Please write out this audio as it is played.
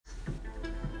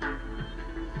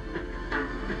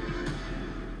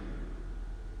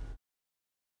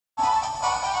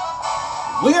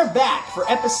We are back for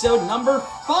episode number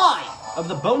 5 of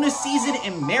the bonus season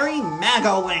in Merry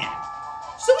Magoland.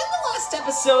 So in the last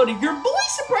episode, your boy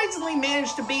surprisingly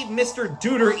managed to beat Mr.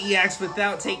 Duder EX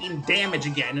without taking damage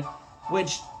again,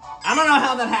 which, I don't know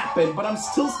how that happened, but I'm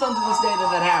still stunned to this day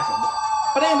that that happened.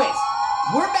 But anyways,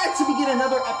 we're back to begin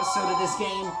another episode of this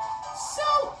game,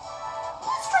 so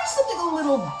let's try something a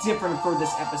little different for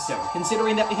this episode,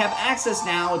 considering that we have access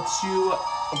now to,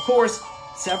 of course,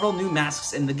 several new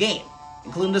masks in the game,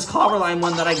 including this Cloverline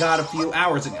one that I got a few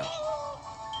hours ago.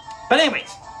 But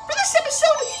anyways, for this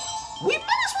episode, we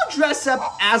might as well dress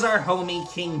up as our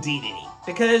homie King Dedede,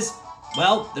 because,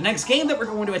 well, the next game that we're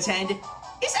going to attend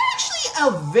is actually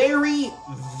a very,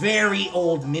 very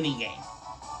old minigame.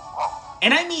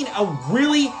 And I mean a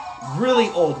really, really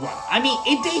old one. I mean,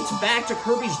 it dates back to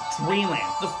Kirby's Dreamland,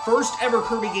 the first ever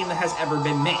Kirby game that has ever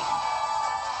been made.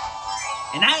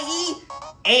 And i.e.,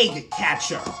 Egg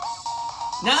Catcher.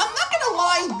 Now, I'm not gonna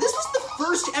lie, this was the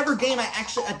first ever game I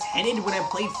actually attended when I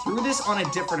played through this on a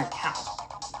different account.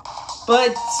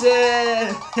 But,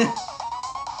 I'm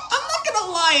not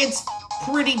gonna lie, it's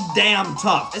pretty damn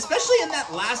tough, especially in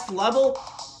that last level,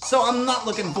 so I'm not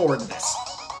looking forward to this.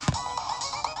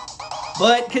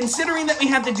 But considering that we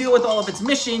have to deal with all of its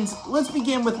missions, let's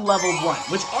begin with level 1,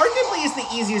 which arguably is the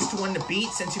easiest one to beat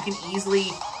since you can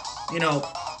easily, you know,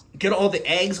 get all the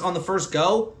eggs on the first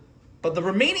go. But the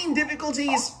remaining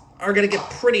difficulties are going to get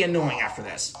pretty annoying after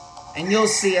this, and you'll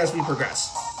see as we progress.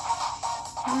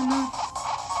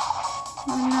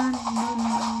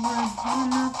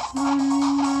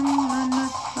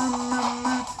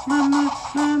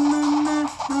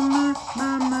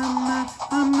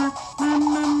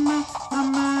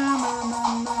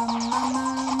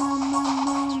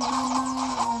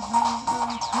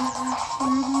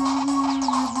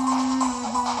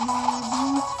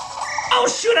 Oh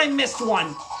shoot, I missed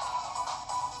one!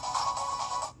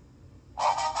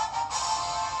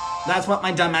 That's what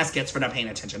my dumbass gets for not paying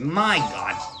attention. My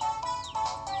god.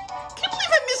 Can't believe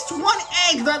I missed one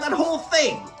egg throughout that whole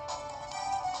thing!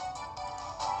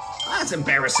 That's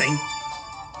embarrassing.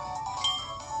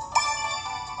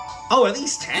 Oh, at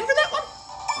least 10 for that one?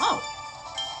 Oh.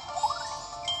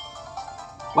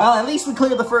 Well, at least we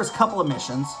cleared the first couple of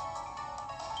missions.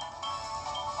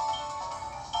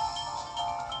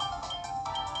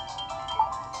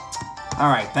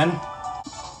 Alright, then.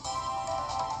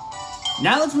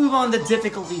 Now let's move on to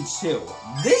difficulty 2.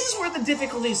 This is where the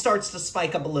difficulty starts to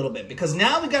spike up a little bit, because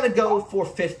now we gotta go for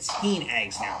 15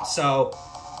 eggs now, so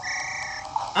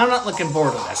I'm not looking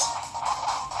forward to this.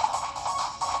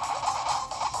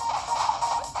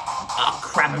 Oh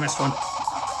crap, I missed one.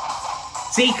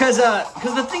 See, because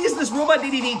the thing is, this robot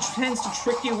Dedede tends to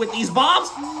trick you with these bombs.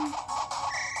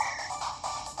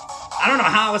 I don't know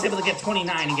how I was able to get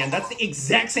 29 again. That's the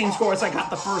exact same score as I got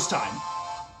the first time.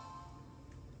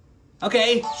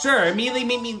 Okay, sure, immediately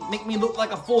make me look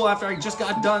like a fool after I just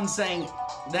got done saying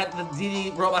that the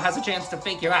Dedede robot has a chance to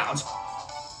fake you out.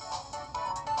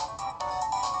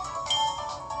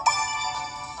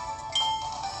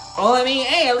 Well, I mean,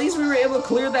 hey, at least we were able to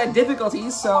clear that difficulty,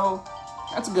 so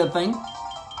that's a good thing.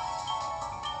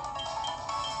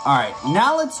 Alright,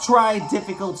 now let's try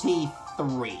difficulty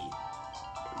 3.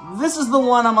 This is the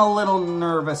one I'm a little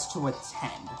nervous to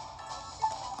attend.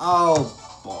 Oh,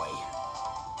 boy.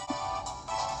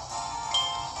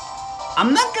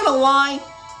 I'm not gonna lie,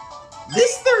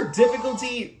 this third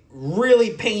difficulty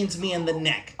really pains me in the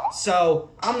neck,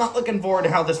 so I'm not looking forward to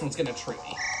how this one's gonna treat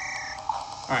me.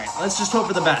 Alright, let's just hope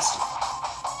for the best.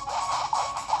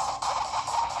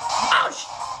 Ouch!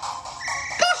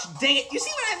 Gosh dang it, you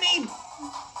see what I mean?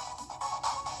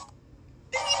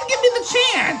 Didn't even give me the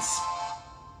chance!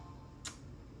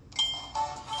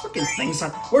 Freaking thing,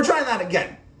 son. We're trying that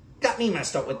again. Got me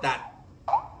messed up with that.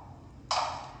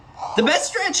 The best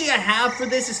strategy I have for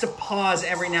this is to pause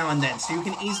every now and then, so you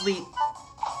can easily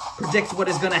predict what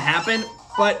is going to happen.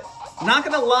 But, not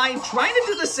going to lie, trying to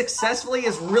do this successfully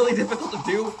is really difficult to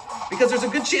do, because there's a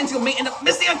good chance you may end up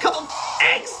missing a couple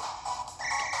eggs!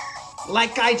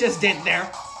 Like I just did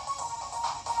there.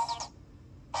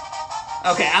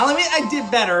 Okay, I'll admit I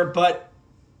did better, but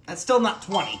that's still not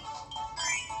 20.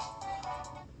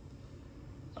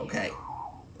 Okay,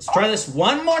 let's try this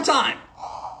one more time.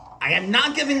 I am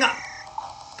not giving up.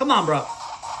 Come on, bro.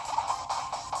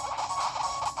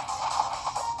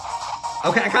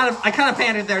 Okay, I kind of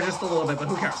panicked there just a little bit, but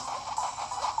who cares?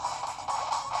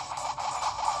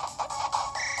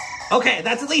 Okay,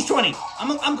 that's at least 20.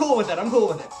 I'm cool with it. I'm cool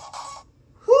with it.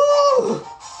 Whew.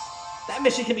 That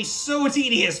mission can be so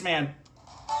tedious, man.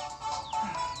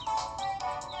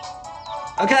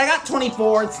 Okay, I got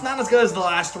 24. It's not as good as the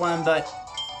last one, but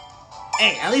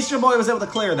Hey, at least your boy was able to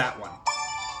clear that one.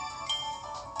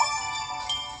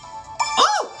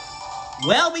 Oh!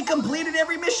 Well, we completed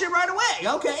every mission right away.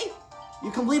 Okay.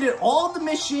 You completed all of the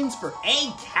missions for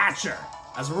a catcher.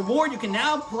 As a reward, you can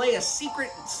now play a secret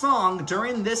song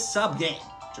during this sub-game.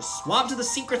 Just swap to the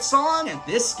secret song at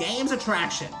this game's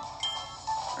attraction.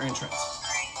 Or entrance.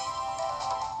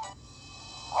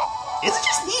 Is it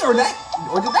just me, or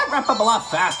did that wrap up a lot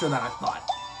faster than I thought?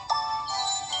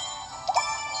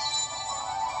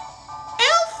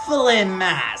 Elflin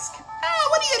mask! Oh,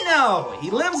 what do you know?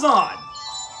 He lives on.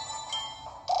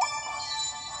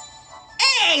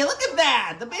 Hey, look at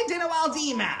that! The Bandana Wild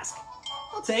D mask.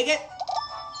 I'll take it.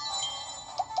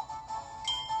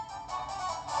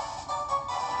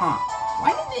 Huh.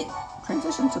 Why didn't it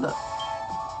transition to the...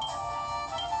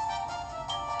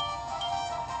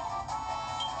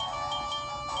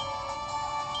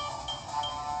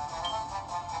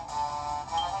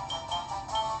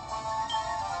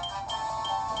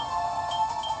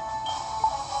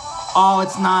 Oh,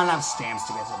 it's not enough stamps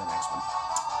to get to the next one.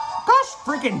 Gosh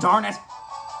freaking darn it.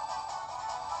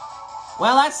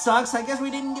 Well, that sucks. I guess we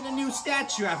didn't get a new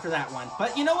statue after that one.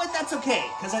 But you know what? That's okay.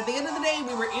 Because at the end of the day,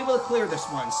 we were able to clear this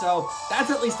one. So that's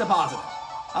at least a positive.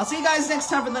 I'll see you guys next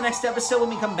time for the next episode when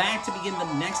we come back to begin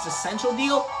the next essential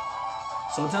deal.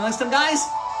 So until next time, guys,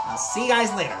 I'll see you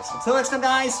guys later. So until next time,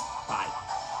 guys, bye.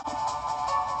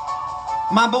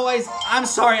 My boys, I'm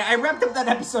sorry. I wrapped up that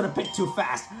episode a bit too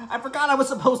fast. I forgot I was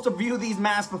supposed to view these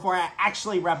masks before I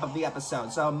actually wrap up the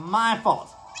episode. So my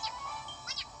fault.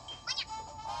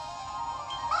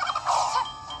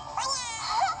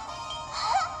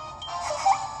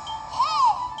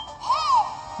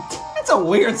 It's a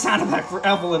weird sound effect for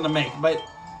Evelyn to make, but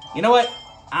you know what?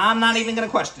 I'm not even going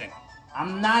to question it.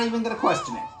 I'm not even going to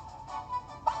question it.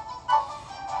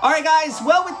 Alright guys,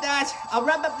 well with that, I'll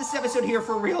wrap up this episode here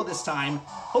for real this time.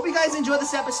 Hope you guys enjoyed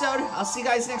this episode. I'll see you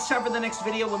guys next time for the next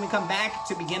video when we come back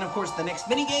to begin, of course, the next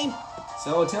minigame.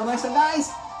 So until next time,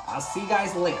 guys, I'll see you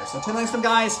guys later. So until next time,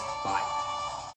 guys, bye.